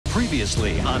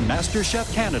Previously on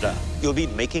MasterChef Canada. You'll be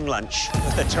making lunch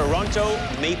with the Toronto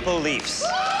Maple Leafs.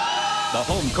 The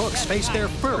home cooks face their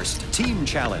first team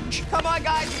challenge. Come on,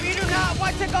 guys, we do not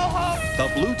want to go home.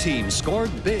 The blue team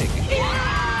scored big.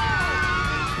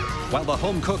 Yeah! While the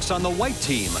home cooks on the white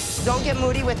team Don't get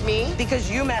moody with me because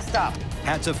you messed up.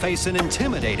 had to face an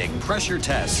intimidating pressure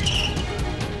test.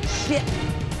 Shit.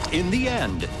 In the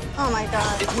end, Oh, my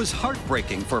God. it was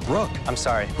heartbreaking for Brooke, I'm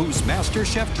sorry. whose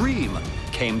MasterChef dream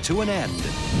came to an end.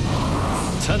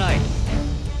 Tonight,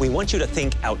 We want you to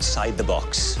think outside the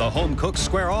box. the home cooks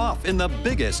square off in the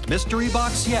biggest mystery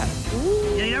box yet.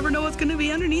 You never know what's going to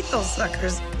be underneath those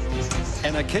suckers.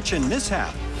 And a kitchen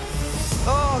mishap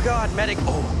Oh, God, medic.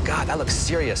 Oh, God, that looks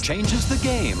serious. changes the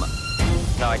game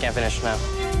No, I can't finish now.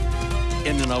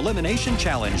 in an elimination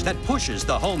challenge that pushes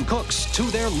the home cooks to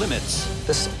their limits.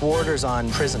 This borders on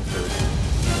prison food.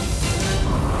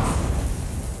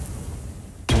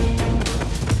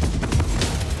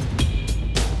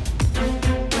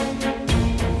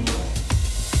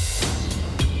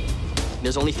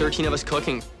 There's only 13 of us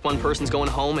cooking. One person's going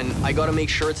home, and I gotta make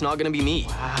sure it's not gonna be me.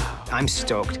 Wow, I'm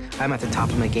stoked. I'm at the top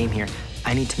of my game here.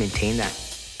 I need to maintain that.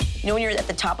 You know when you're at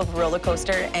the top of a roller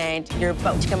coaster and you're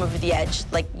about to come over the edge,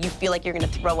 like you feel like you're gonna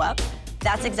throw up?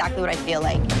 That's exactly what I feel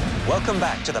like. Welcome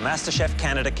back to the MasterChef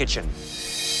Canada kitchen.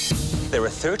 There are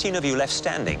 13 of you left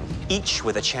standing, each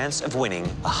with a chance of winning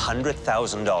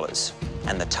 $100,000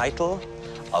 and the title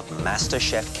of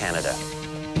MasterChef Canada.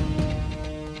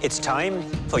 It's time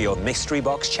for your mystery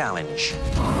box challenge.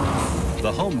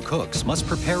 The home cooks must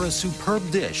prepare a superb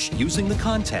dish using the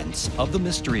contents of the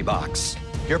mystery box.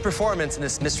 Your performance in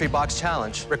this mystery box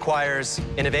challenge requires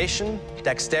innovation,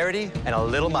 dexterity, and a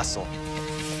little muscle.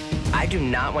 I do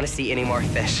not want to see any more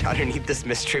fish underneath this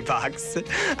mystery box.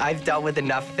 I've dealt with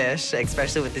enough fish,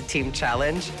 especially with the team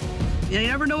challenge. You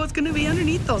never know what's going to be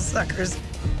underneath those suckers.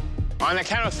 On the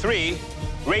count of 3,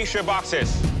 raise your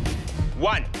boxes.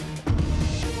 1,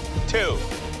 2,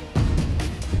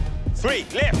 3,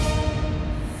 lift.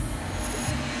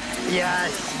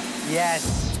 Yes,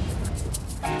 yes.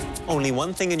 Only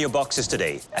one thing in your boxes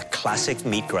today, a classic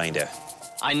meat grinder.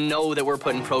 I know that we're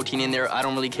putting protein in there. I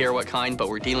don't really care what kind, but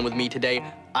we're dealing with meat today.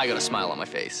 I got a smile on my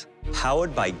face.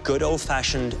 Powered by good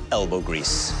old-fashioned elbow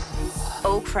grease.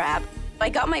 Oh crap. I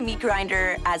got my meat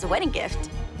grinder as a wedding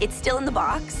gift. It's still in the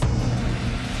box.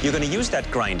 You're going to use that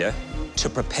grinder to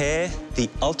prepare the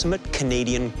ultimate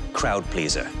Canadian crowd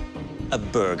pleaser, a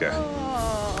burger.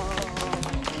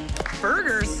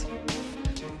 Burgers?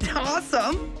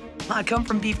 Awesome. I come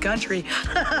from beef country.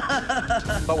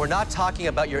 But we're not talking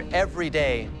about your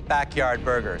everyday backyard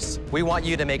burgers. We want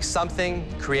you to make something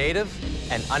creative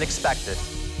and unexpected.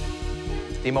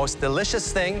 The most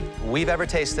delicious thing we've ever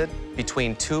tasted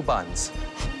between 2 buns.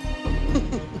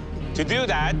 To do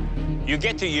that, you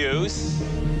get to use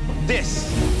this.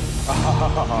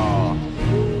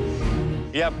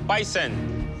 You have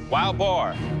bison, wild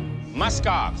boar,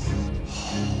 muskox,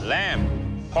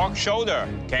 lamb, pork shoulder,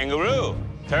 kangaroo,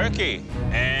 turkey,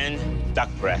 and duck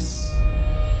breast.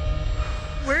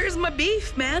 Where's my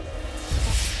beef, man?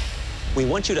 We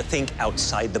want you to think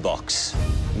outside the box,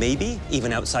 maybe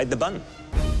even outside the bun.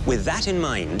 With that in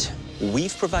mind,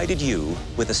 we've provided you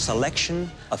with a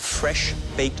selection of fresh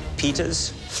baked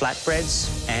pitas,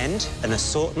 flatbreads, and an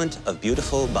assortment of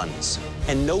beautiful buns.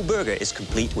 And no burger is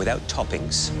complete without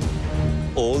toppings.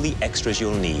 All the extras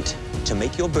you'll need to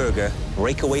make your burger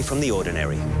break away from the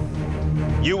ordinary.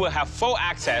 You will have full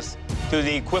access to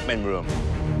the equipment room,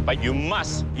 but you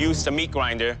must use the meat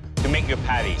grinder to make your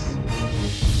patties.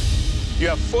 You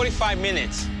have 45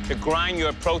 minutes to grind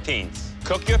your proteins,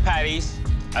 cook your patties,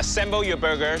 assemble your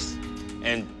burgers,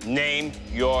 and name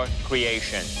your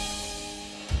creation.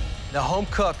 The home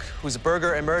cook whose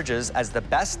burger emerges as the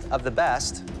best of the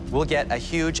best will get a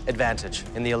huge advantage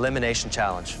in the elimination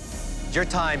challenge. Your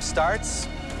time starts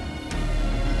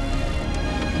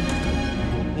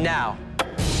now.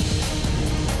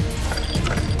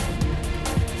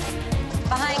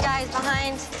 Behind, guys,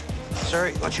 behind.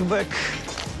 Sorry, got you back.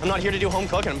 I'm not here to do home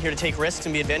cooking. I'm here to take risks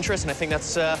and be adventurous, and I think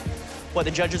that's what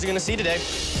the judges are going to see today.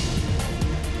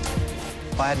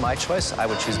 If I had my choice, I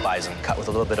would choose bison, cut with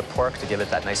a little bit of pork to give it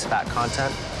that nice fat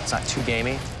content. It's not too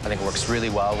gamey. I think it works really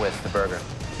well with the burger.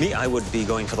 Me, I would be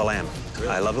going for the lamb.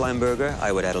 I love lamb burger.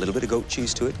 I would add a little bit of goat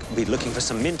cheese to it. Be looking for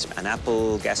some mint, an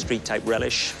apple gastrique type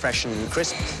relish, fresh and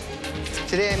crisp.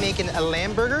 Today I'm making a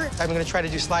lamb burger. I'm gonna try to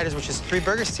do sliders, which is 3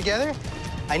 burgers together.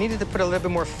 I needed to put a little bit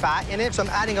more fat in it, so I'm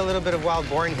adding a little bit of wild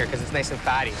boar in here because it's nice and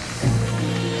fatty.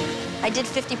 I did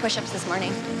 50 push-ups this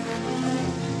morning.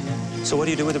 So what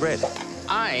do you do with the bread?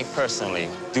 I, personally,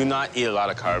 do not eat a lot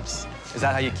of carbs. Is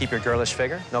that how you keep your girlish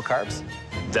figure? No carbs?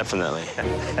 Definitely.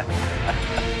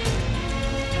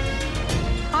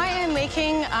 I am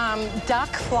making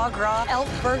duck foie gras elk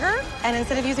burger, and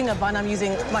instead of using a bun, I'm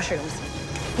using mushrooms.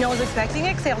 No one's expecting it,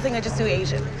 because they all think I just do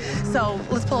Asian. So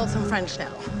let's pull out some French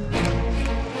now.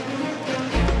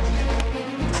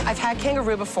 I've had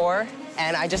kangaroo before,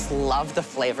 and I just love the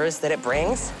flavors that it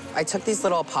brings. I took these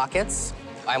little pockets.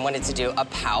 I wanted to do a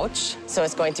pouch, so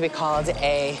it's going to be called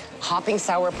a hopping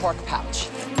sour pork pouch.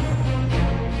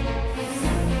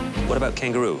 What about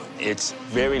kangaroo? It's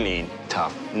very lean,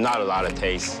 tough, not a lot of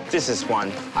taste. This is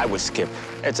one I would skip.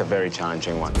 It's a very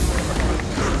challenging one.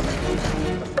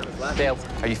 Dale,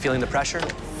 are you feeling the pressure?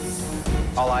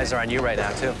 All eyes are on you right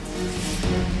now, too.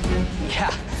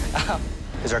 Yeah.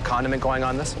 Is there a condiment going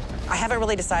on this? I haven't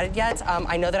really decided yet.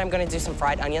 I know that I'm going to do some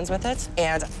fried onions with it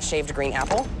and shaved green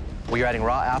apple. Well, you're adding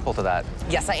raw apple to that.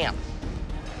 Yes, I am.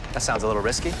 That sounds a little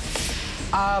risky.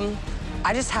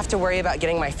 I just have to worry about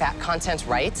getting my fat content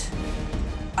right.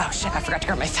 Oh, shit, I forgot to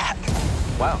grab my fat.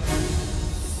 Wow.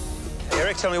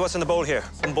 Eric, tell me what's in the bowl here.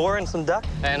 Some boar and some duck.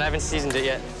 And I haven't seasoned it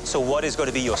yet. So what is going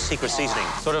to be your secret seasoning?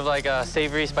 Sort of like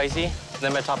savory, spicy. Then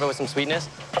I'm gonna top it with some sweetness.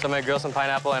 So I'm gonna grill some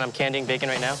pineapple, and I'm candying bacon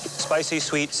right now. Spicy,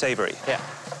 sweet, savory. Yeah.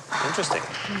 Interesting.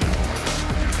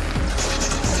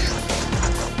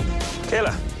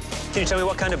 Kaila, can you tell me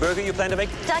what kind of burger you plan to make?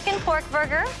 Duck and pork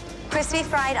burger, crispy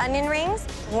fried onion rings,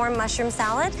 warm mushroom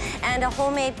salad, and a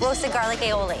homemade roasted garlic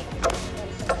aioli.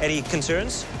 Any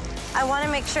concerns? I want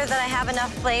to make sure that I have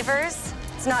enough flavors.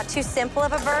 It's not too simple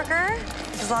of a burger,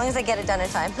 as long as I get it done in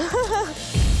time.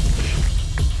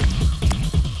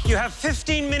 You have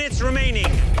 15 minutes remaining.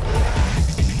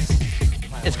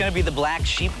 It's gonna be the black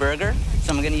sheep burger,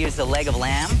 so I'm gonna use the leg of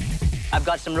lamb. I've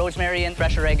got some rosemary and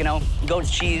fresh oregano,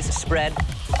 goat's cheese spread,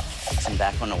 some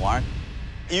backbone of wine.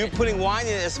 You putting wine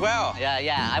in it as well?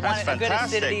 Yeah. I wanted a good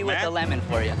acidity with the lemon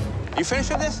for you. You finished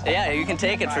with this? Yeah, you can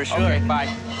take it for sure. Okay,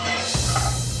 bye.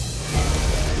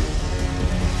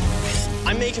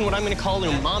 I'm making what I'm going to call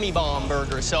an umami bomb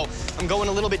burger. So I'm going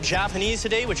a little bit Japanese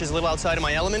today, which is a little outside of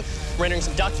my element. Rendering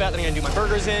some duck fat that I'm going to do my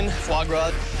burgers in, foie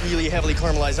gras, really heavily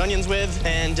caramelized onions with,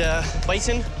 and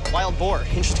bison, wild boar.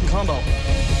 Interesting combo.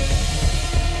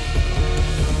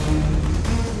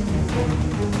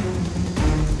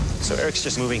 So Eric's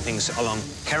just moving things along.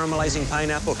 Caramelizing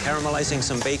pineapple, caramelizing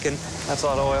some bacon. That's a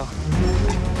lot of oil.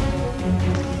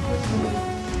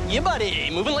 Yeah, buddy,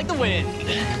 moving like the wind.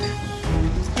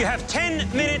 You have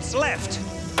 10 minutes left.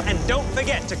 And don't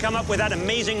forget to come up with that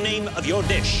amazing name of your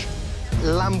dish.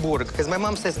 Lamburg, because my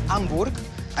mom says Hamburg.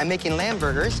 I'm making lamb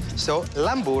burgers, so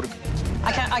Lamburg.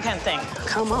 I can't think.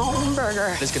 Come on,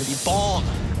 burger. It's going to be bomb.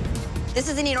 This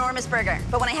is an enormous burger,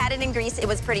 but when I had it in Greece, it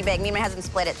was pretty big. Me and my husband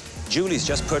split it. Julie's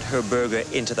just put her burger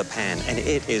into the pan, and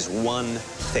it is one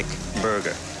thick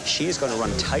burger. She is going to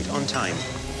run tight on time.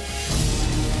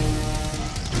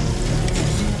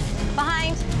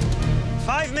 Behind.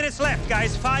 5 minutes left,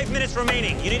 guys. 5 minutes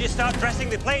remaining. You need to start dressing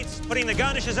the plates, putting the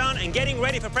garnishes on, and getting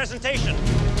ready for presentation.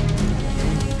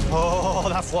 Oh,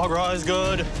 that foie gras is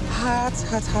good. Hot.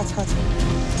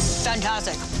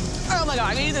 Fantastic. Oh my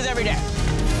God, I can eat this every day.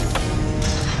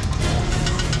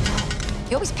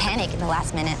 You always panic in the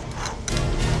last minute.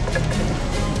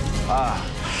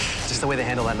 Just the way they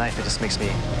handle that knife, it just makes me...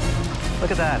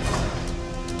 Look at that.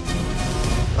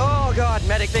 Oh, God,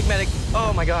 medic, big medic.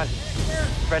 Oh, my God.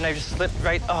 Red knife just slipped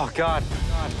right. Oh, God.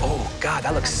 Oh, God,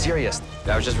 that looks serious.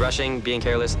 I was just rushing, being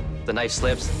careless. The knife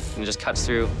slips and just cuts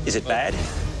through. Is it bad?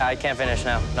 I can't finish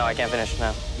now. No, I can't finish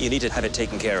now. You need to have it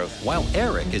taken care of. While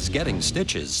Eric is getting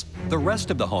stitches, the rest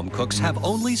of the home cooks have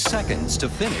only seconds to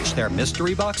finish their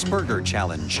Mystery Box Burger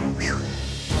Challenge.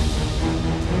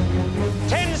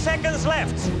 10 seconds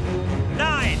left.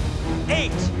 9,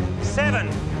 8,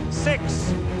 7,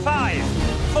 6, 5,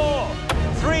 4,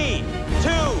 3, 2,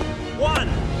 1.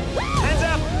 Hands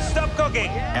up. Stop cooking.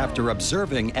 After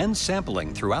observing and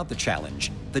sampling throughout the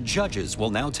challenge, the judges will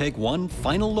now take one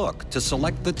final look to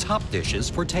select the top dishes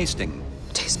for tasting.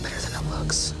 Tastes better than it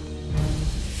looks.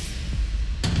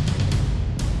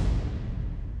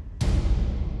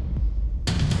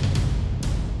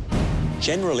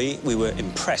 Generally, we were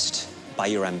impressed by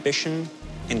your ambition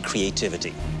and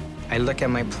creativity. I look at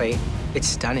my plate, it's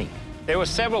stunning. There were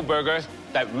several burgers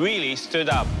that really stood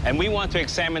up, and we want to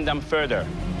examine them further.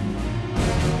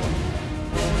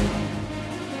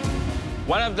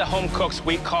 One of the home cooks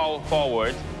we call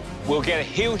forward will get a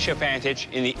huge advantage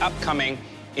in the upcoming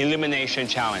elimination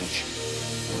challenge.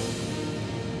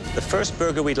 The first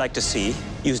burger we'd like to see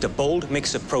used a bold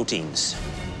mix of proteins.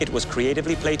 It was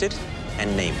creatively plated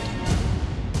and named.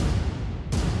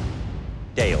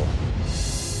 Dale,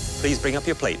 please bring up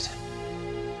your plate.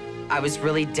 I was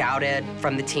really doubted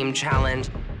from the team challenge.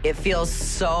 It feels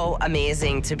so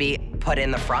amazing to be put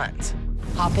in the front.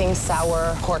 Hopping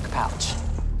sour pork pouch.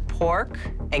 Pork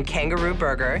and kangaroo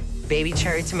burger, baby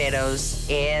cherry tomatoes,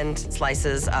 and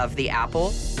slices of the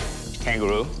apple.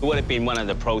 Kangaroo would have been one of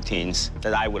the proteins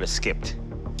that I would have skipped.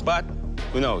 But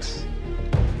who knows?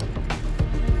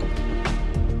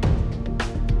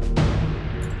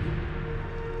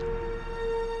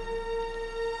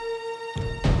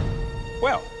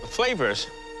 Well, the flavors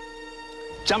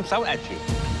jumps out at you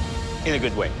in a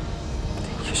good way.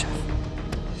 Thank you, Chef.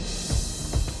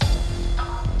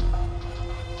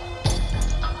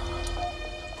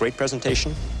 Great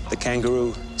presentation. The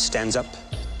kangaroo stands up.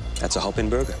 That's a hop-in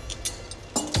burger.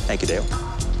 Thank you, Dale.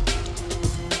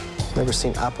 Never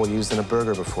seen apple used in a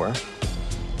burger before.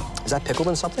 Is that pickled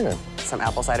in something, or? Some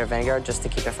apple cider vinegar just to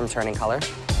keep it from turning color.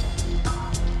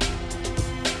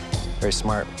 Very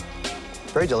smart.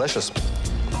 Very delicious.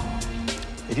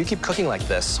 If you keep cooking like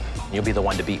this, you'll be the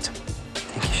one to beat.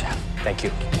 Thank you, Chef. Thank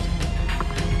you.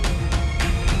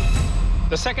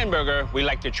 The second burger we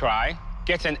like to try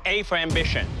gets an A for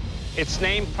ambition. Its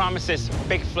name promises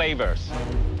big flavors.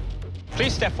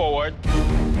 Please step forward.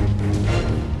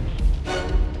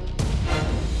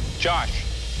 Josh.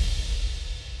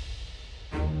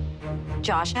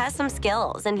 Josh has some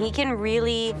skills, and he can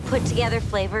really put together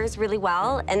flavors really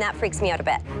well, and that freaks me out a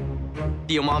bit.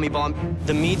 The umami bomb.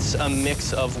 The meat's a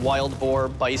mix of wild boar,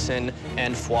 bison,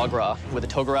 and foie gras with a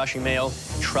togarashi mayo,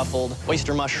 truffled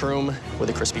oyster mushroom with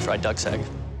a crispy fried duck's egg.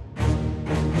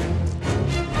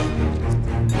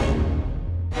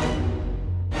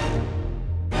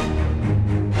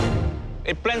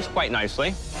 It blends quite nicely.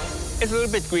 It's a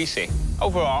little bit greasy.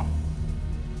 Overall,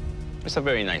 it's a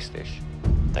very nice dish.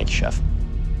 Thank you, Chef.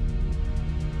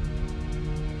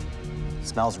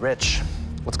 Smells rich.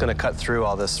 What's gonna cut through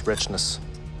all this richness?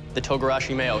 The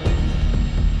togarashi mayo.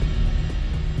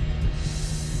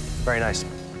 Very nice.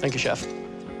 Thank you, Chef.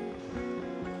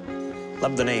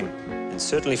 Love the name, and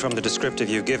certainly from the descriptive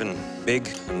you've given, big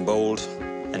and bold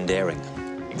and daring.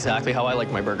 Exactly how I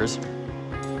like my burgers.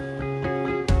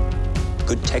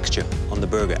 Good texture on the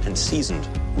burger and seasoned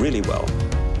really well.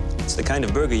 It's the kind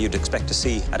of burger you'd expect to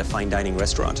see at a fine dining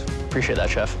restaurant. Appreciate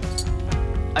that, Chef.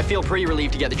 I feel pretty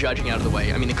relieved to get the judging out of the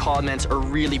way. I mean, the comments are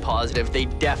really positive. They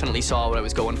definitely saw what I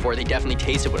was going for. They definitely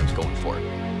tasted what I was going for.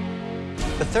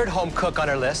 The third home cook on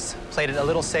our list played it a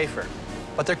little safer,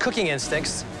 but their cooking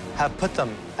instincts have put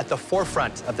them at the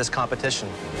forefront of this competition.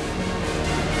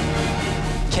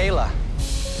 Kaila,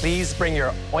 please bring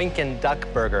your oinkin' duck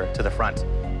burger to the front.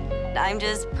 I'm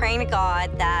just praying to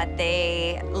God that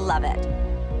they love it.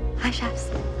 Hi, chefs.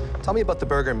 Tell me about the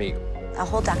burger meat. A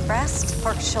whole duck breast,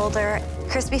 pork shoulder,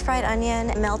 crispy fried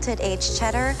onion, melted aged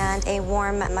cheddar, and a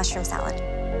warm mushroom salad.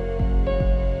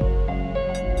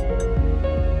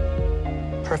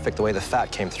 Perfect, the way the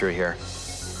fat came through here.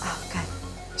 Oh,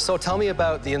 good. So tell me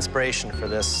about the inspiration for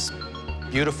this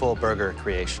beautiful burger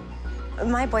creation.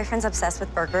 My boyfriend's obsessed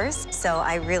with burgers, so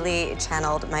I really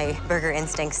channeled my burger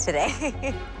instincts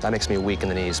today. That makes me weak in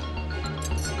the knees.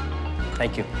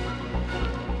 Thank you.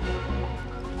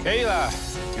 Kaila,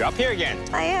 you're up here again.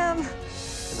 I am.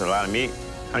 There's a lot of meat.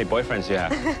 How many boyfriends do you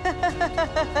have?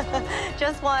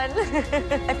 Just one,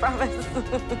 I promise.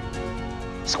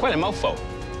 It's quite a mouthful,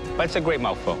 but it's a great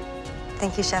mouthful.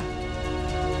 Thank you, Chef.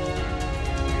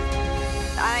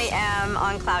 I am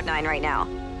on cloud 9 right now.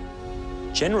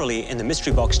 Generally, in the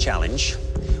Mystery Box Challenge,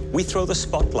 we throw the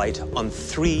spotlight on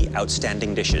 3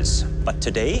 outstanding dishes. But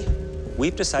today,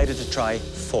 we've decided to try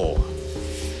 4.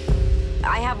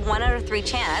 I have 1 out of 3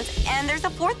 chance, and there's a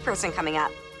 4th person coming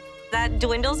up. That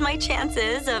dwindles my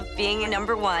chances of being a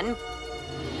 #1.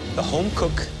 The home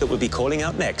cook that we'll be calling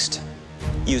out next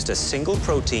used a single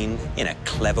protein in a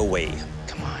clever way.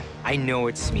 Come on. I know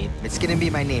it's me. It's gonna be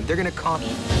my name. They're gonna call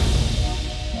me.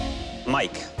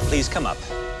 Mike, please come up.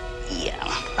 Yeah.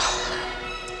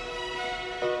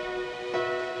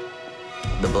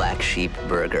 The black sheep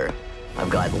burger. I've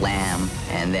got lamb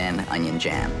and then onion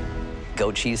jam.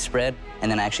 Goat cheese spread,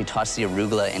 and then I actually tossed the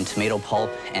arugula in tomato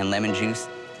pulp and lemon juice.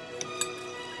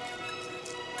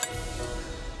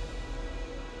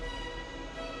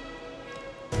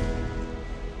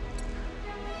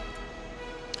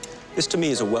 This, to me,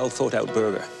 is a well-thought-out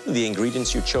burger. The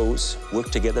ingredients you chose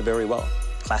work together very well.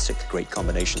 Classic, great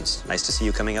combinations. Nice to see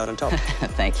you coming out on top.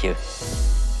 Thank you.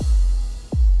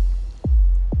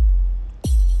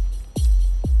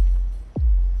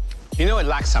 You know it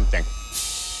lacks something.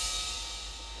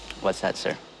 What's that,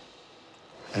 sir?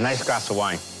 A nice glass of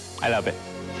wine. I love it.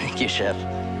 Thank you, Chef.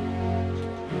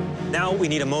 Now we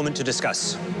need a moment to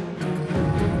discuss.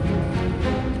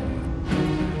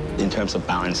 In terms of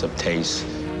balance of taste.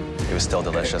 It was still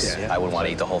delicious. Yeah. I would want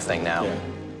to eat the whole thing now. Yeah.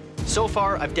 So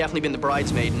far, I've definitely been the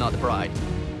bridesmaid, not the bride.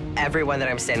 Everyone that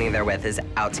I'm standing there with is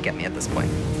out to get me at this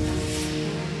point.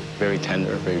 Very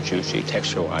tender, very juicy,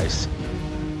 texture-wise.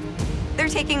 They're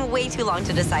taking way too long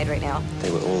to decide right now. They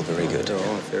were all very good. They're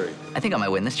all very. I think I might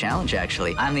win this challenge,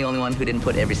 actually. I'm the only one who didn't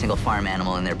put every single farm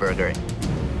animal in their burger.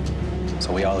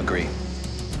 So we all agree.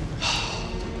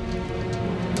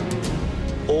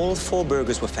 All 4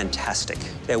 burgers were fantastic.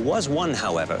 There was one,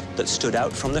 however, that stood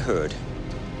out from the herd.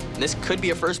 This could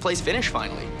be a first-place finish,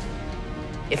 finally.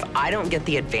 If I don't get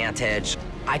the advantage,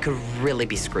 I could really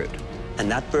be screwed. And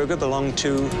that burger belonged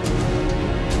to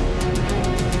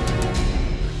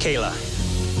Kaila.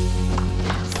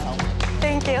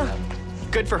 Thank you.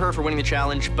 Good for her for winning the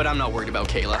challenge, but I'm not worried about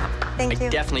Kaila. Thank you. I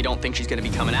definitely don't think she's going to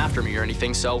be coming after me or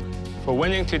anything, so... For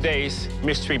winning today's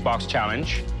Mystery Box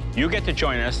Challenge, you get to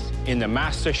join us in the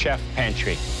MasterChef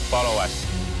Pantry. Follow us.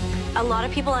 A lot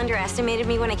of people underestimated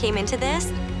me when I came into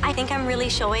this. I think I'm really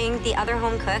showing the other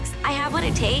home cooks I have what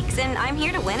it takes, and I'm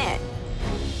here to win it.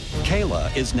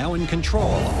 Kaila is now in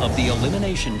control of the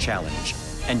elimination challenge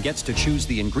and gets to choose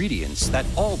the ingredients that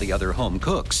all the other home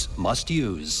cooks must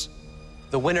use.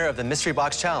 The winner of the Mystery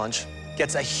Box Challenge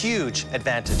gets a huge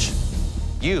advantage.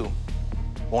 You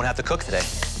won't have to cook today.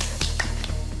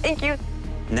 Thank you.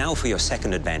 Now for your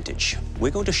second advantage.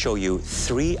 We're going to show you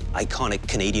 3 iconic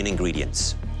Canadian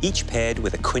ingredients, each paired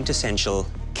with a quintessential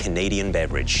Canadian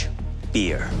beverage,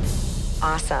 beer.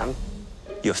 Awesome.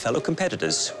 Your fellow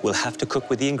competitors will have to cook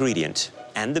with the ingredient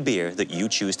and the beer that you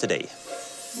choose today.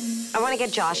 I want to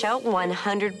get Josh out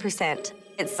 100%.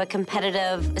 It's a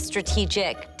competitive,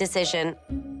 strategic decision.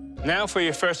 Now for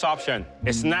your first option.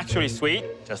 It's naturally sweet,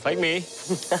 just like me.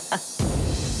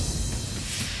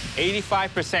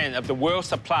 85% of the world's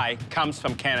supply comes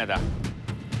from Canada.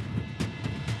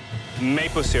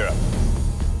 Maple syrup.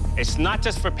 It's not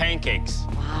just for pancakes.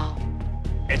 Wow.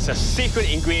 It's a secret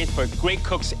ingredient for great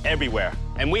cooks everywhere.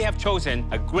 And we have chosen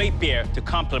a great beer to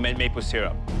complement maple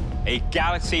syrup. A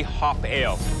Galaxy Hop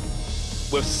Ale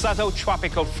with subtle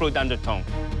tropical fruit undertone.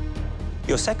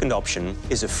 Your second option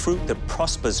is a fruit that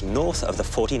prospers north of the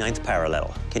 49th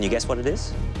parallel. Can you guess what it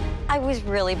is? I was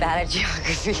really bad at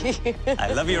geography.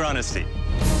 I love your honesty.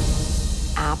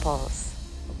 Apples.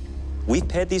 We've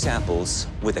paired these apples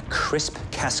with a crisp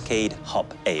Cascade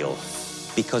Hop Ale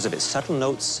because of its subtle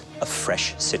notes of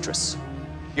fresh citrus.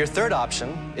 Your third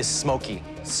option is smoky,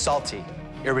 salty,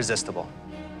 irresistible.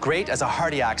 Great as a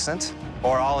hearty accent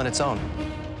or all on its own.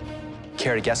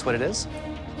 Care to guess what it is?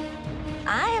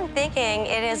 I am thinking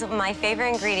it is my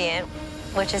favorite ingredient,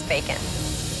 which is bacon.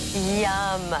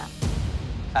 Yum.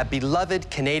 A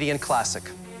beloved Canadian classic.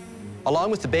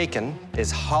 Along with the bacon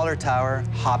is Holler Tower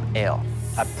Hop Ale,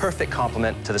 a perfect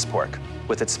complement to this pork,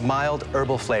 with its mild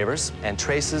herbal flavors and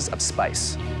traces of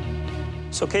spice.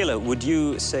 So, Kaila, would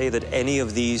you say that any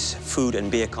of these food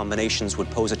and beer combinations would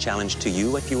pose a challenge to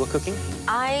you if you were cooking?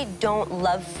 I don't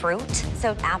love fruit,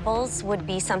 so apples would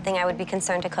be something I would be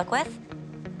concerned to cook with.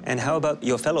 And how about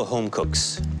your fellow home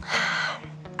cooks?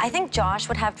 I think Josh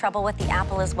would have trouble with the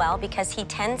apple as well because he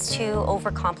tends to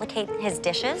overcomplicate his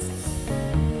dishes.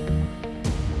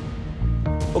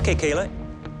 Okay, Kaila,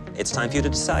 it's time for you to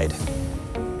decide.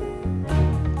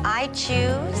 I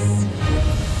choose...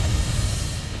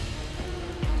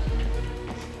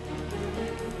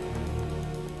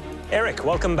 Eric,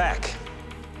 welcome back.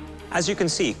 As you can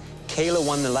see, Kaila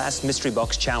won the last Mystery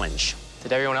Box Challenge.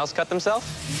 Did everyone else cut themselves?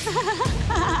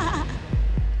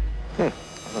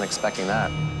 Wasn't expecting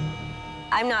that.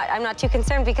 I'm not too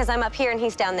concerned because I'm up here and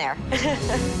he's down there.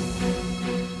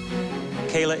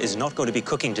 Kaila is not going to be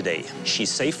cooking today.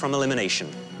 She's safe from elimination.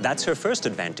 That's her first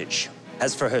advantage.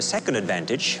 As for her second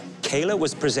advantage, Kaila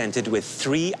was presented with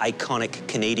 3 iconic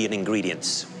Canadian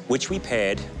ingredients, which we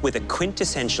paired with a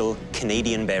quintessential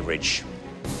Canadian beverage,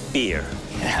 beer.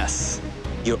 Yes.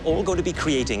 You're all going to be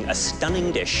creating a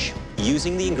stunning dish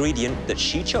using the ingredient that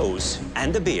she chose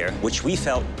and the beer which we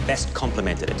felt best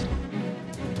complemented it.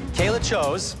 Kaila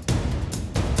chose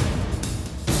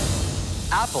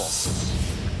apples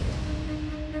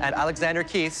and Alexander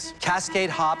Keith's Cascade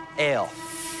Hop Ale.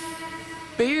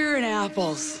 Beer and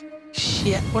apples.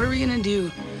 Shit, what are we gonna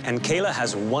do? And Kaila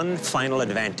has one final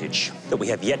advantage that we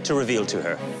have yet to reveal to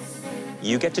her.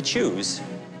 You get to choose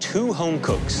 2 home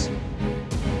cooks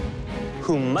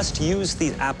who must use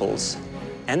these apples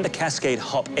and the Cascade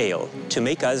Hop Ale to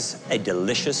make us a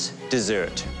delicious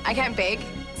dessert. I can't bake,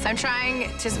 so I'm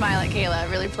trying to smile at Kaila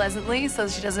really pleasantly so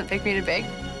she doesn't pick me to bake.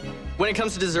 When it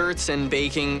comes to desserts and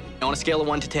baking, on a scale of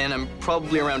 1 to 10, I'm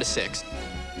probably around a 6.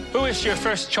 Who is your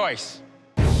first choice?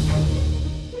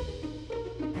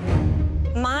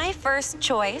 My first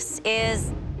choice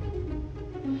is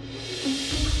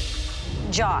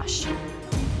Josh.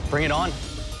 Bring it on.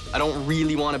 I don't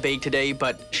really want to bake today,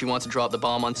 but she wants to drop the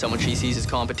bomb on someone she sees as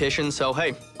competition, so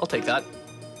hey, I'll take that.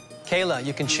 Kaila,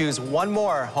 you can choose one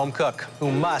more home cook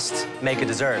who must make a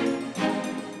dessert.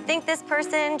 I think this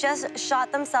person just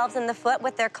shot themselves in the foot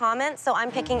with their comments, so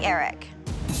I'm picking Eric.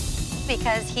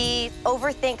 Because he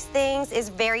overthinks things, is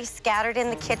very scattered in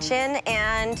the kitchen,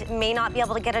 and may not be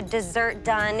able to get a dessert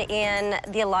done in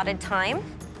the allotted time.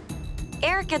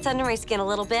 Eric gets under my skin a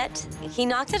little bit. He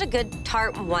knocked out a good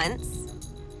tart once.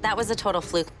 That was a total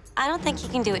fluke. I don't think he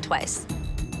can do it twice.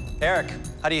 Eric,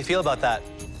 how do you feel about that?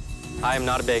 I am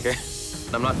not a baker.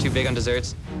 I'm not too big on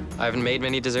desserts. I haven't made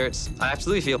many desserts. I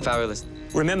absolutely feel powerless.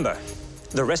 Remember,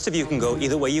 the rest of you can go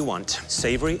either way you want,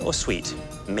 savory or sweet,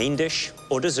 main dish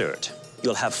or dessert.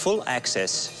 You'll have full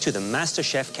access to the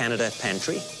MasterChef Canada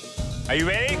pantry. Are you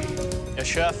ready? Yes,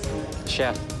 chef.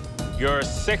 Chef. Your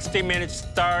 60 minutes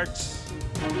starts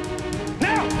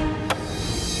now!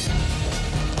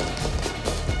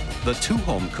 The 2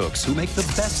 home cooks who make the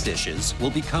best dishes will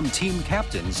become team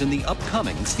captains in the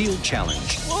upcoming field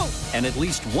challenge. Whoa. And at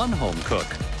least 1 home cook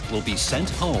will be sent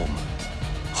home.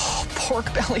 Oh,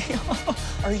 pork belly.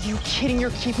 Are you kidding? You're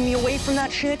keeping me away from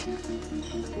that shit?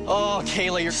 Oh,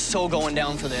 Kaila, you're so going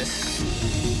down for this.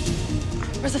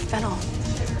 Where's the fennel?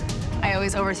 I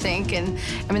always overthink, and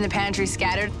I'm in the pantry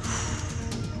scattered.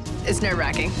 It's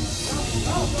nerve-wracking.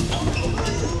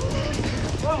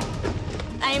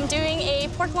 I am doing a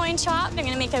pork loin chop. I'm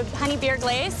gonna make a honey beer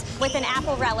glaze with an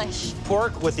apple relish.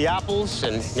 Pork with the apples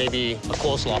and maybe a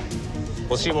coleslaw.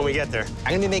 We'll see when we get there.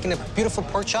 I'm gonna be making a beautiful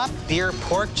pork chop. Beer,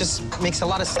 pork, just makes a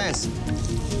lot of sense.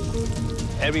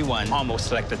 Everyone almost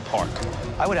selected pork.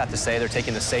 I would have to say they're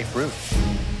taking the safe route.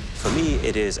 For me,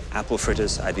 it is apple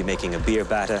fritters. I'd be making a beer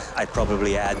batter. I'd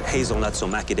probably add hazelnuts or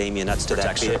macadamia nuts to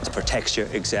that beer. For texture,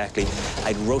 exactly.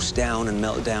 I'd roast down and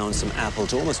melt down some apple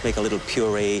to almost make a little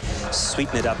puree,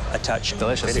 sweeten it up a touch.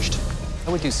 Delicious. Finished.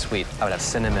 I would do sweet. I would have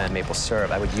cinnamon, maple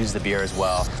syrup. I would use the beer as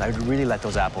well. I would really let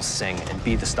those apples sing and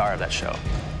be the star of that show.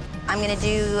 I'm gonna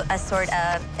do a sort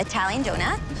of Italian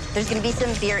donut. There's gonna be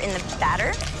some beer in the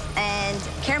batter and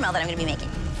caramel that I'm gonna be making.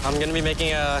 I'm gonna be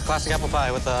making a classic apple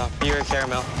pie with a beer and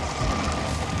caramel.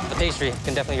 The pastry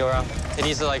can definitely go wrong. It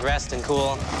needs to like rest and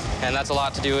cool, and that's a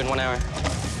lot to do in 1 hour.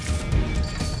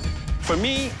 For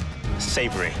me,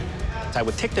 savory. I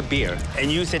would take the beer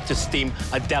and use it to steam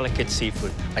a delicate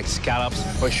seafood, like scallops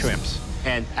or shrimps,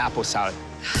 and apple salad.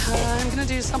 I'm gonna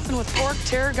do something with pork,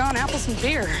 tarragon, apples, and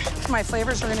beer. My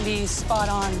flavors are gonna be spot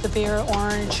on. The beer,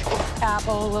 orange,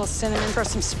 apple, a little cinnamon for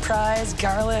some surprise,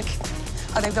 garlic.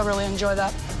 I think they'll really enjoy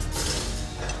that.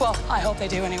 Well, I hope they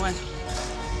do anyway.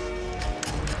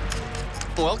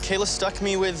 Well, Kaila stuck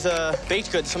me with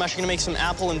baked goods, so I'm actually gonna make some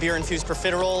apple and beer-infused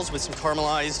profiteroles with some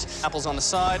caramelized apples on the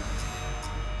side.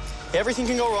 Everything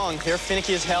can go wrong. They're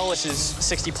finicky as hell. This is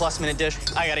a 60-plus minute dish.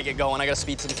 I gotta get going. I gotta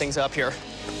speed some things up here.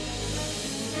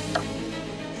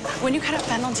 When you cut up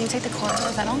fennel, do you take the core of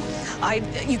the fennel?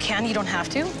 You can, you don't have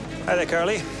to. Hi there,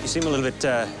 Carly. You seem a little bit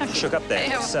shook up there.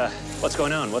 What's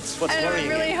going on? What's worrying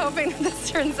you? I'm really hoping this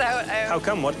turns out. How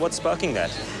come? What's sparking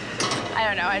that? I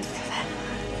don't know. I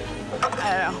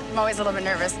don't know. I'm always a little bit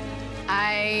nervous.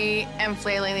 I am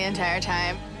flailing the entire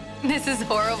time. This is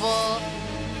horrible.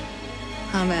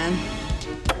 Oh, man.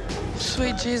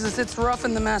 Sweet Jesus, it's rough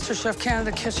in the MasterChef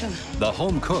Canada kitchen. The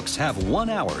home cooks have 1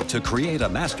 hour to create a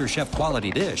MasterChef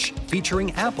quality dish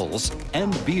featuring apples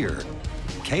and beer.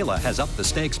 Kaila has upped the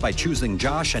stakes by choosing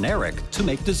Josh and Eric to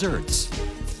make desserts.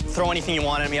 Throw anything you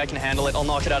want at me, I can handle it. I'll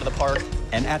knock it out of the park.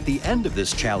 And at the end of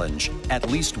this challenge, at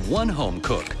least 1 home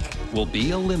cook will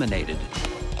be eliminated.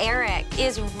 Eric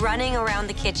is running around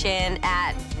the kitchen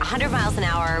at 100 miles an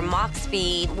hour, Mach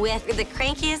speed, with the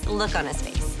crankiest look on his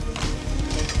face.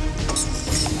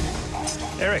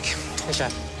 Eric. Hey,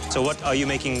 Chef. So what are you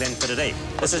making then for today?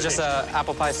 This is just an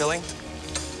apple pie filling.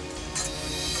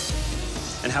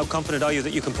 And how confident are you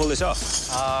that you can pull this off?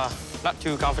 Not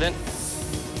too confident.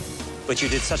 But you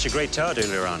did such a great tart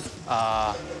earlier on.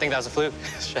 I think that was a fluke,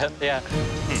 Chef, yeah.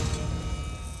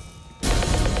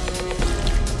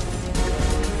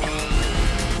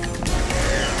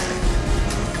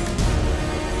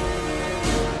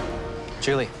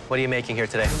 Julie, what are you making here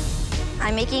today?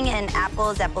 I'm making an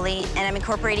apple zeppoli, and I'm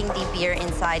incorporating the beer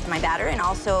inside my batter and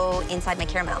also inside my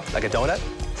caramel. Like a donut?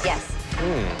 Yes.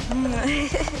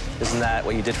 Isn't that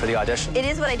what you did for the audition? It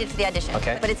is what I did for the audition,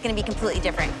 Okay. But it's going to be completely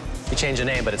different. You change the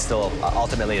name, but it's still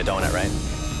ultimately a donut, right?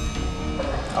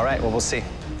 All right, well, we'll see.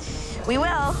 We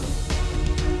will.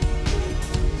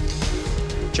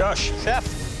 Josh. Chef.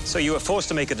 So you were forced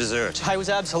to make a dessert. I was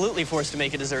absolutely forced to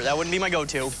make a dessert. That wouldn't be my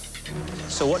go-to.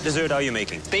 So what dessert are you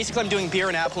making? Basically, I'm doing beer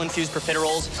and apple-infused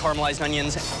profiteroles, caramelized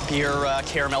onions, beer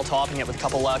caramel, topping it with a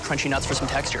couple crunchy nuts for some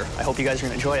texture. I hope you guys are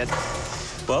going to enjoy it.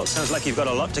 Well, sounds like you've got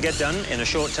a lot to get done in a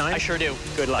short time. I sure do.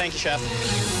 Good luck. Thank you, Chef.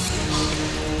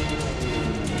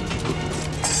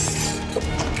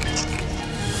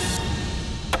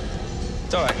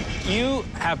 Dora, you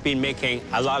have been making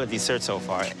a lot of desserts so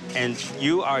far, and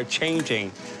you are changing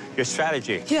your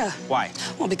strategy. Yeah. Why?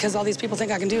 Well, because all these people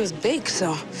think I can do is bake,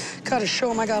 so gotta show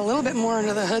them I got a little bit more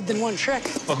under the hood than one trick.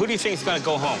 Well, who do you think is going to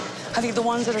go home? I think the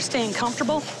ones that are staying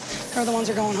comfortable are the ones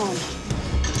that are going home.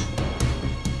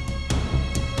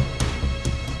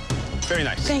 Very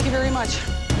nice. Thank you very much.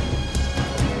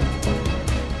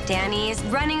 Danny's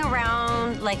running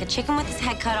around like a chicken with his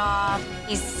head cut off.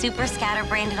 He's super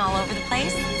scatterbrained and all over the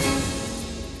place.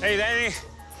 Hey, Danny,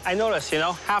 I noticed, you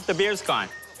know, half the beer's gone.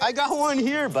 I got one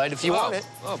here, bud, if you want it.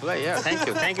 Oh, yeah, thank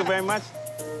you. Thank you very much.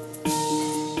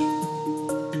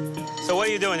 So what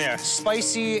are you doing there?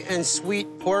 Spicy and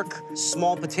sweet pork,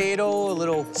 small potato, a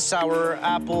little sour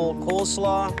apple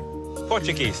coleslaw.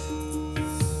 Portuguese.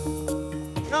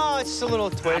 No, it's a little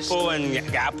twist.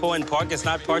 Apple and pork, it's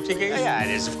not Portuguese? Yeah, it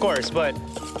is, of course, but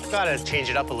gotta change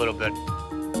it up a little bit.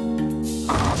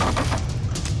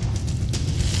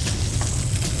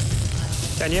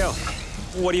 Danielle,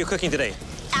 what are you cooking today?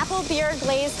 Apple beer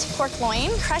glazed pork loin,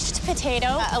 crushed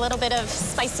potato, a little bit of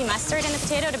spicy mustard in the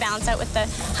potato to balance out with the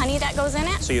honey that goes in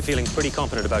it. So you're feeling pretty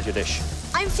confident about your dish?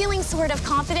 I'm feeling sort of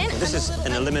confident. This is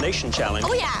an elimination challenge.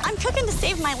 Oh, yeah. I'm cooking to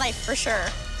save my life, for sure.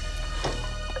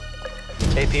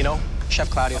 Hey, Pino. Chef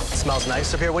Claudio. It smells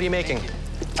nice up here. What are you making?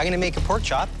 I'm gonna make a pork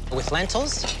chop. With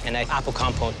lentils and an apple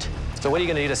compote. So what are you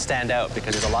gonna do to stand out?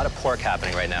 Because there's a lot of pork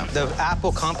happening right now. The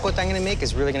apple compote I'm gonna make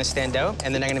is really gonna stand out,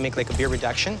 and then I'm gonna make like a beer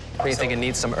reduction. What do you think it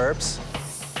needs some herbs?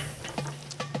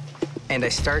 And I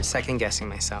start second-guessing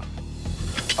myself.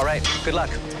 All right, good luck.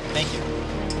 Thank you.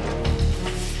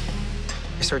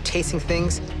 I start tasting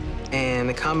things, and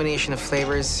the combination of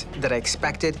flavors that I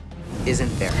expected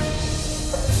isn't there.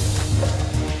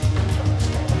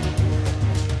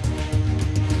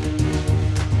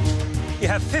 You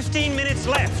have 15 minutes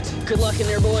left. Good luck in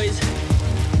there, boys.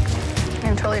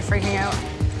 I'm totally freaking out.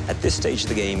 At this stage of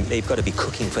the game, they've got to be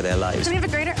cooking for their lives. Do we have a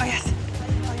grater? Oh, yes.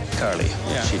 Carly,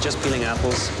 she's just peeling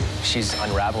apples. She's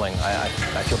unraveling. I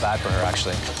feel bad for her,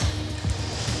 actually.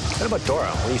 What about Dora?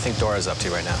 What do you think Dora's up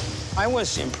to right now? I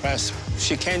was impressed.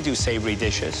 She can do savory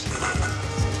dishes.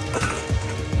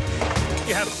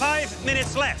 You have 5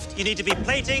 minutes left. You need to be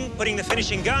plating, putting the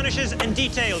finishing garnishes and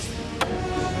details.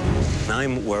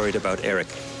 I'm worried about Eric,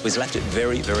 who's left it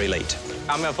very, very late.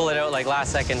 I'm gonna pull it out like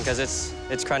last second because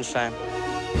it's crunch time.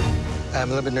 I'm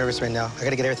a little bit nervous right now. I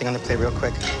gotta get everything on the plate real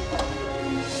quick.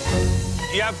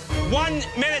 You have 1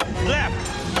 minute left.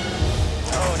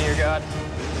 Oh, dear God.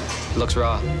 Looks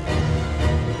raw.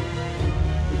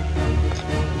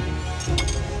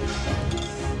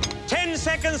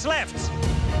 Seconds left.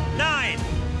 9,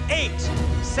 8,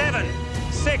 7,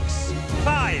 6,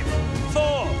 5,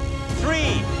 4,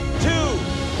 3, 2,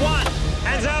 1.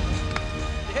 Hands up.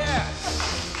 Yeah.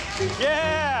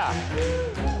 Yeah.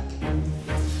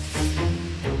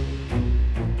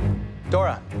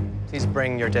 Dora, please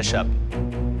bring your dish up.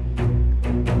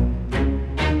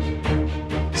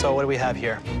 So what do we have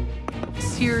here?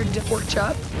 Seared pork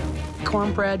chop,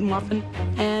 cornbread muffin,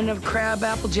 and a crab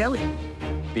apple jelly.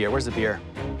 Beer, where's the beer?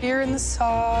 Beer in the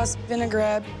sauce,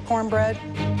 vinaigrette, cornbread.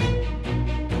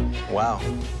 Wow.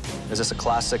 Is this a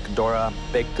classic Dora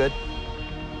baked good?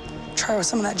 Try with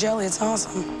some of that jelly, it's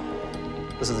awesome.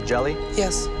 This is the jelly?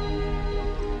 Yes.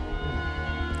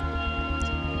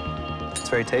 It's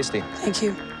very tasty. Thank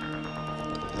you.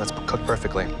 That's cooked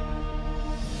perfectly.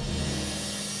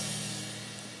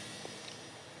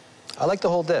 I like the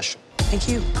whole dish. Thank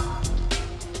you.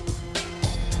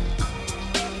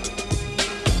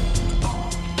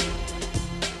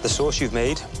 The sauce you've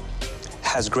made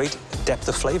has great depth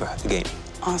of flavor again.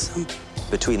 Awesome.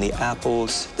 Between the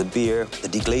apples, the beer, the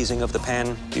deglazing of the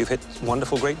pan, you've hit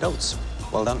wonderful, great notes.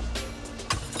 Well done.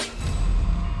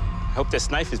 I hope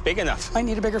this knife is big enough. I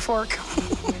need a bigger fork.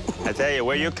 I tell you,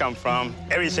 where you come from,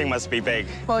 everything must be big.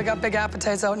 Well, I got big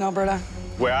appetites out in Alberta.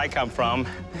 Where I come from,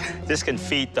 this can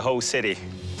feed the whole city.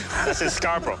 This is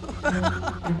Scarborough.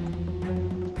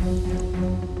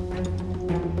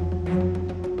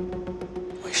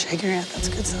 You're shaking your head, that's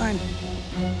a good sign.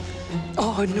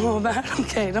 Oh, no, that,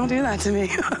 okay, don't do that to me.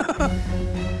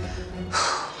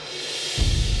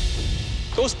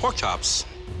 Those pork chops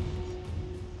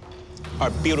are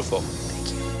beautiful. Thank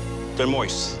you. They're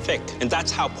moist, thick, and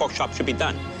that's how pork chops should be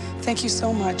done. Thank you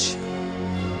so much.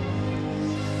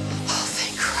 Oh,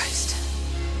 thank Christ.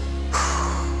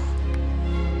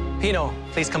 Pino,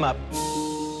 please come up.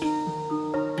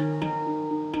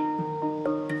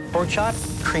 Pork chop,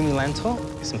 creamy lentil,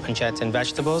 some pancetta and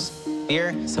vegetables,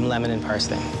 beer, some lemon and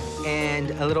parsley. And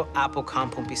a little apple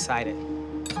compote beside it.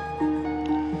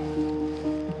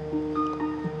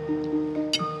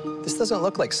 This doesn't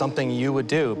look like something you would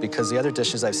do because the other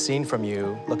dishes I've seen from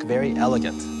you look very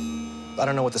elegant. I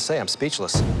don't know what to say, I'm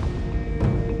speechless.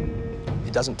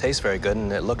 It doesn't taste very good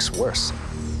and it looks worse.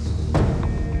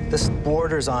 This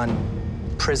borders on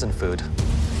prison food.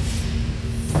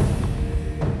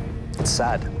 It's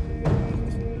sad.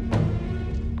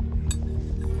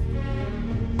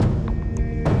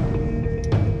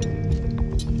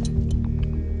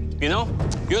 You know,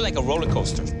 you're like a roller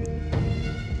coaster.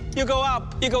 You go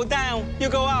up, you go down, you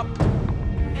go up.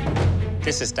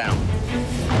 This is down.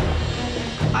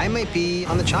 I might be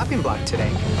on the chopping block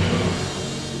today.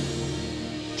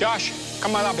 Josh,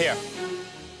 come on up here.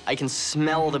 I can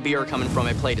smell the beer coming from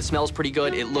my plate. It smells pretty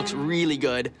good. It looks really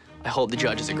good. I hope the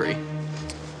judges agree.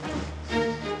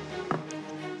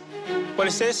 What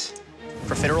is this?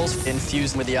 Profiteroles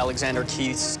infused with the Alexander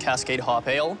Keith's Cascade Hop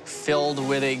Ale, filled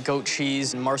with a goat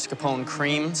cheese and mascarpone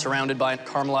cream, surrounded by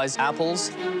caramelized apples.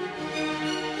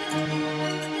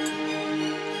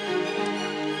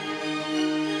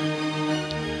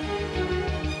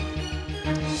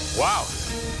 Wow.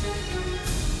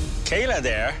 Kaila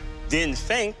there didn't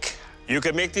think you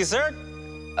could make dessert.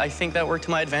 I think that worked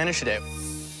to my advantage today.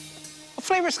 Well,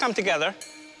 flavors come together.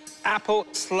 Apple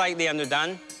slightly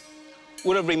underdone.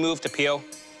 Would have removed the peel,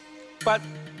 but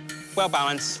well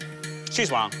balanced. She's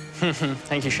wrong.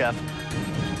 Thank you, Chef.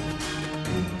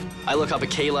 I look up at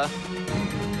Kaila.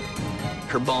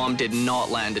 Her bomb did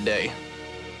not land today.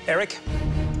 Eric,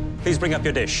 please bring up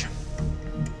your dish.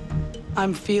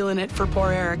 I'm feeling it for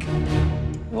poor Eric.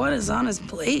 What is on his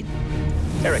plate?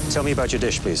 Eric, tell me about your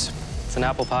dish, please. It's an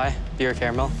apple pie, beer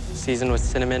caramel, seasoned with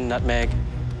cinnamon, nutmeg,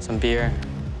 some beer,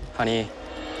 honey.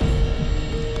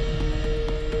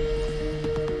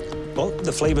 Well,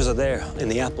 the flavors are there in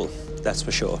the apple, that's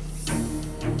for sure.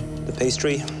 The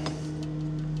pastry,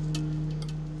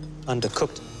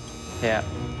 undercooked. Yeah.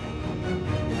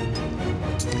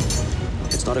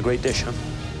 It's not a great dish, huh?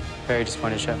 Very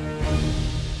disappointed, Chef.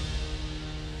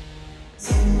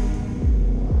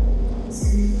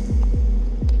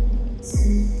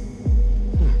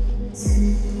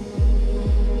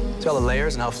 See all the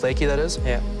layers and how flaky that is?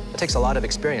 Yeah. It takes a lot of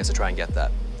experience to try and get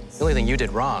that. The only thing you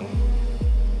did wrong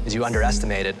is you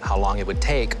underestimated how long it would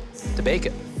take to bake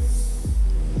it.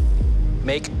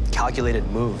 Make calculated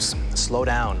moves. Slow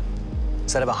down.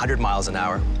 Instead of 100 miles an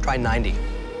hour, try 90.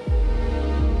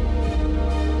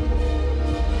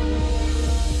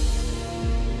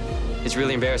 It's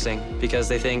really embarrassing because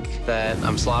they think that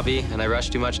I'm sloppy and I rush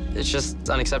too much. It's just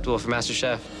unacceptable for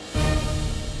MasterChef.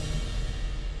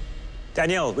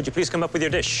 Danielle, would you please come up with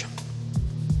your dish?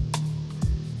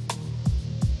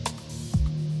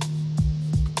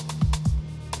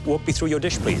 Walk me through your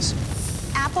dish, please.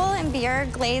 Apple and beer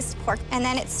glazed pork, and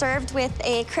then it's served with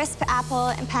a crisp apple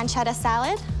and pancetta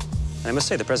salad. And I must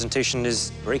say, the presentation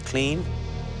is very clean.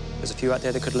 There's a few out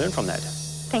there that could learn from that.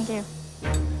 Thank you.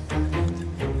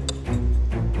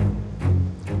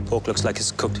 Pork looks like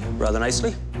it's cooked rather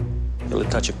nicely. A little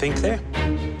touch of pink there.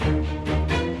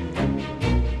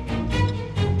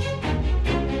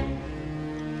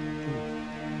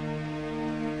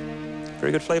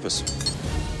 Very good flavors.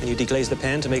 And you deglaze the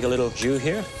pan to make a little jus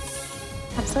here.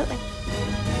 Absolutely.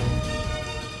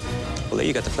 Well, there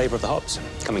you got the flavor of the hops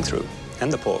coming through,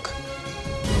 and the pork.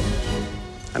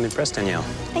 I'm impressed, Danielle.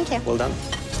 Thank you. Well done.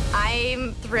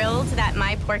 I'm thrilled that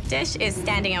my pork dish is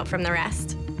standing out from the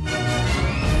rest.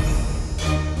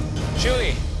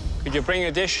 Julie, could you bring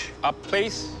your dish up,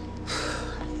 please?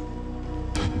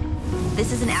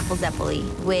 This is an apple zeppoli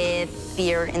with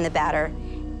beer in the batter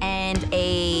and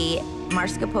a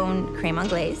mascarpone creme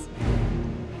anglaise.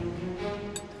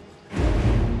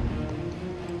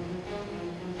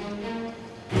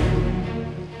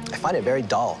 I find it very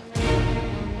dull.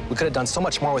 We could have done so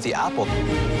much more with the apple.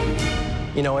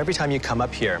 You know, every time you come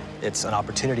up here, it's an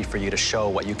opportunity for you to show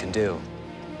what you can do.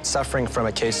 Suffering from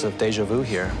a case of déjà vu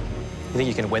here. You think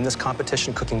you can win this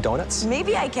competition cooking donuts?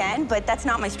 Maybe I can, but that's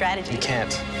not my strategy. You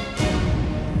can't.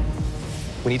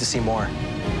 We need to see more.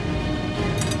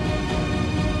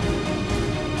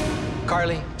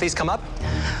 Carly, please come up.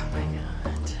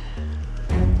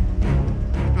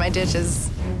 My dish is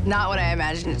not what I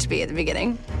imagined it to be at the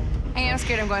beginning. I am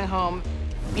scared I'm going home.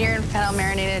 Beer and fennel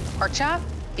marinated pork chop,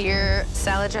 beer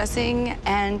salad dressing,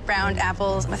 and browned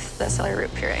apples with the celery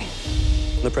root puree.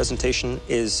 The presentation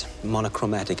is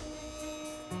monochromatic.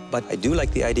 But I do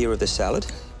like the idea of the salad,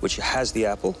 which has the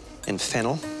apple, in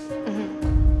fennel.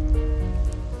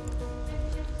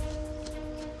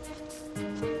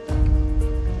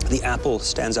 The apple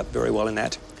stands up very well in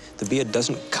that. The beer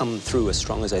doesn't come through as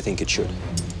strong as I think it should.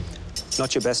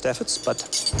 Not your best efforts, but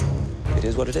it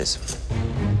is what it is.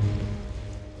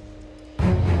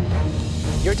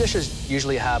 Your dishes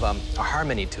usually have a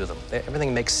harmony to them.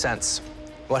 Everything makes sense.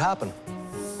 What happened?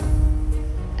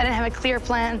 I didn't have a clear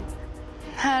plan.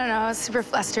 I don't know, I was super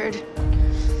flustered.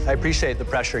 I appreciate the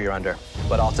pressure you're under,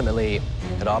 but ultimately,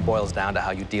 it all boils down to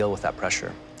how you deal with that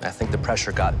pressure. I think the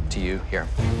pressure got to you here.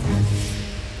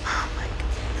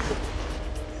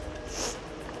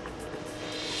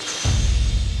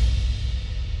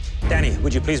 Danny,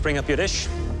 would you please bring up your dish?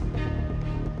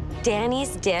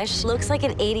 Danny's dish looks like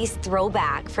an 80s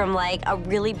throwback from like a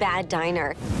really bad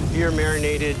diner. Beer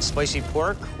marinated spicy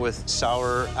pork with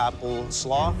sour apple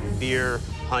slaw, beer,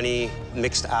 honey,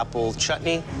 mixed apple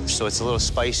chutney. So it's a little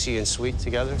spicy and sweet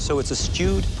together. So it's a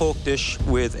stewed pork dish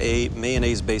with a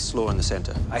mayonnaise-based slaw in the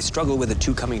center. I struggle with the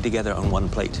two coming together on one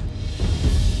plate.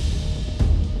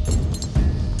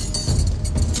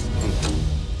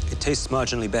 It tastes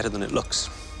marginally better than it looks.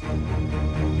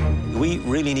 We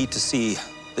really need to see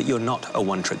that you're not a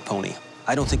one-trick pony.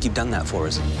 I don't think you've done that for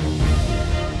us.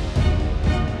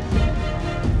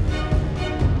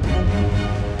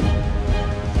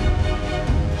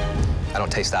 I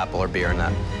don't taste apple or beer in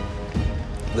that.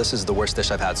 This is the worst dish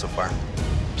I've had so far.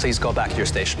 Please go back to your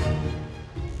station.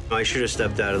 I should have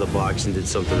stepped out of the box and did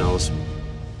something else.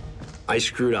 I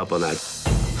screwed up on that.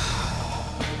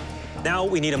 Now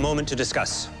we need a moment to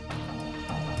discuss.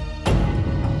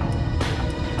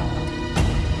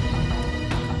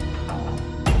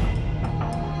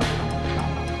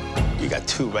 You got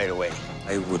two right away.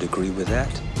 I would agree with that.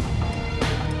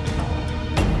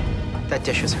 That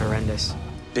dish is horrendous.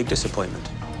 Big disappointment.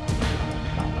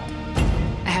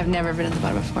 I have never been at the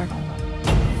bottom before.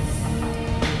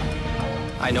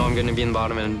 I know I'm going to be in the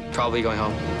bottom and probably going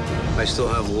home. I still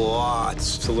have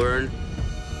lots to learn.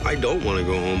 I don't want to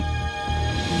go home.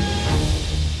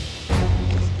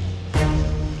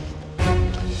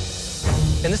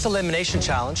 In this elimination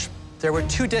challenge, there were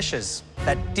two dishes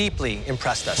that deeply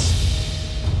impressed us.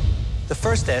 The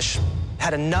first dish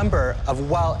had a number of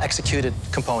well-executed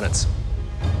components.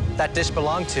 That dish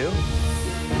belonged to...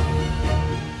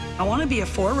 I want to be a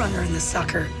forerunner in this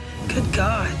sucker. Good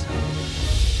God.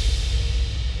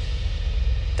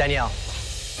 Danielle.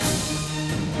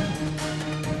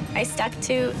 I stuck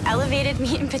to elevated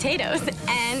meat and potatoes,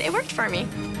 and it worked for me.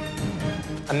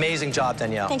 Amazing job,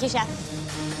 Danielle. Thank you, Chef.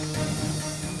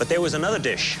 But there was another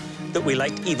dish that we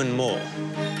liked even more.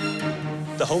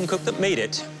 The home cook that made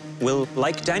it will,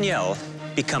 like Danielle,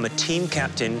 become a team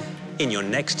captain in your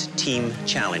next team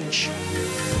challenge.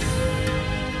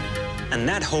 And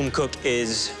that home cook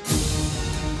is...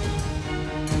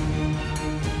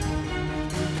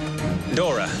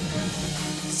 Dora.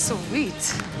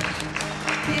 Sweet.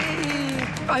 Yay.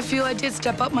 I feel I did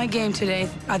step up my game today.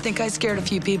 I think I scared a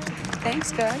few people.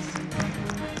 Thanks, guys.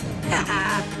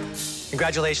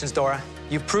 Congratulations, Dora.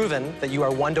 You've proven that you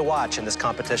are one to watch in this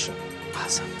competition.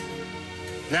 Awesome.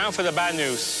 Now for the bad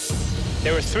news.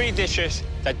 There were 3 dishes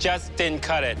that just didn't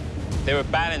cut it. They were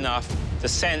bad enough to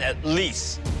send at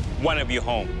least one of you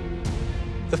home.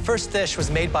 The first dish was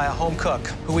made by a home cook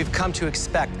who we've come to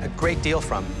expect a great deal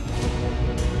from.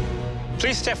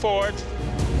 Please step forward.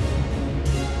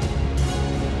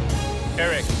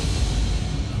 Eric.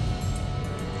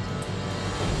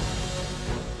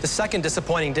 The second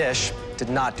disappointing dish did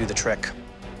not do the trick.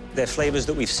 They're flavors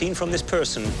that we've seen from this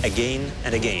person again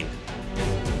and again.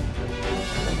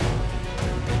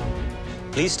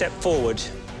 Please step forward,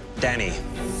 Danny.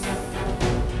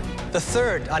 The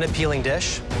third unappealing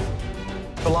dish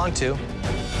belonged to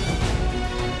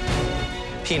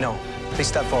Pino. Please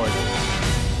step forward.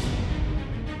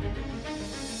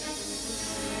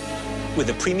 With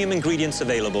the premium ingredients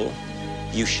available,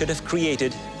 you should have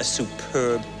created a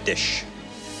superb dish.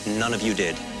 None of you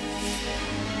did.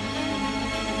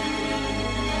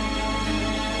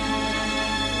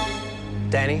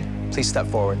 Danny, please step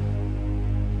forward.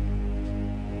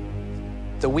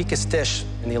 The weakest dish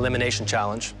in the elimination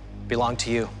challenge belonged to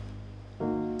you.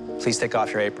 Please take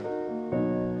off your apron.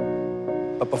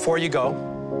 But before you go,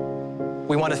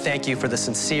 we want to thank you for the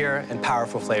sincere and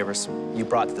powerful flavors you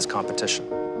brought to this competition.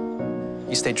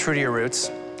 You stayed true to your roots,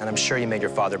 and I'm sure you made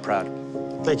your father proud.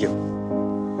 Thank you.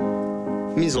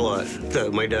 It means a lot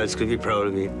that my dad's gonna be proud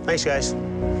of me. Thanks, guys.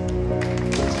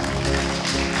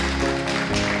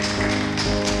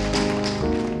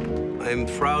 I'm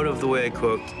proud of the way I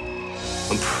cooked.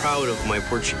 I'm proud of my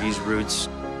Portuguese roots.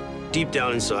 Deep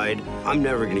down inside, I'm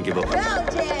never gonna give up.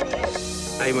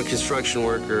 I'm a construction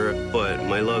worker, but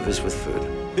my love is with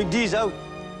food. Big D's out.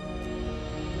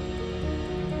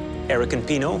 Eric and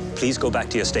Pino, please go back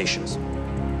to your stations.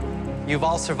 You've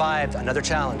all survived another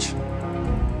challenge.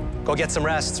 Go get some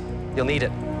rest. You'll need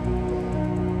it.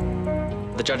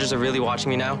 The judges are really watching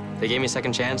me now. They gave me a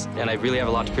second chance, and I really have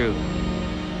a lot to prove.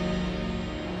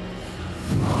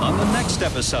 On the next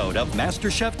episode of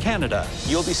MasterChef Canada,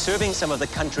 you'll be serving some of the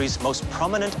country's most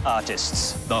prominent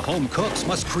artists. The home cooks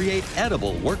must create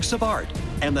edible works of art,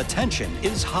 and the tension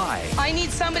is high. I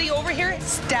need somebody over here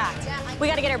stat. We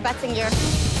gotta get our butts in gear.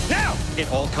 Now! It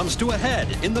all comes to a head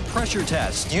in the pressure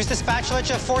test. Use the spatula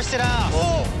to force it out.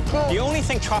 The only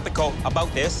thing tropical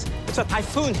about this is a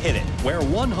typhoon hit it. Where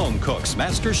one home cook's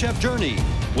MasterChef journey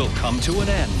will come to an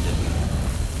end.